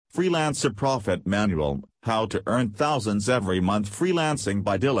Freelancer Profit Manual, How to Earn Thousands Every Month Freelancing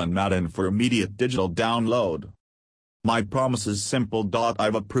by Madden for immediate digital download. My promise is simple.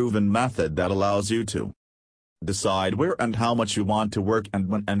 I've a proven method that allows you to decide where and how much you want to work and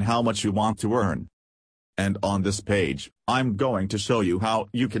when and how much you want to earn. And on this page, I'm going to show you how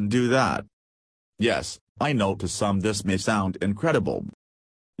you can do that. Yes, I know to some this may sound incredible.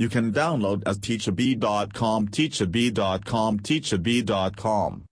 You can download as teachable.com, teachable.com, teachable.com.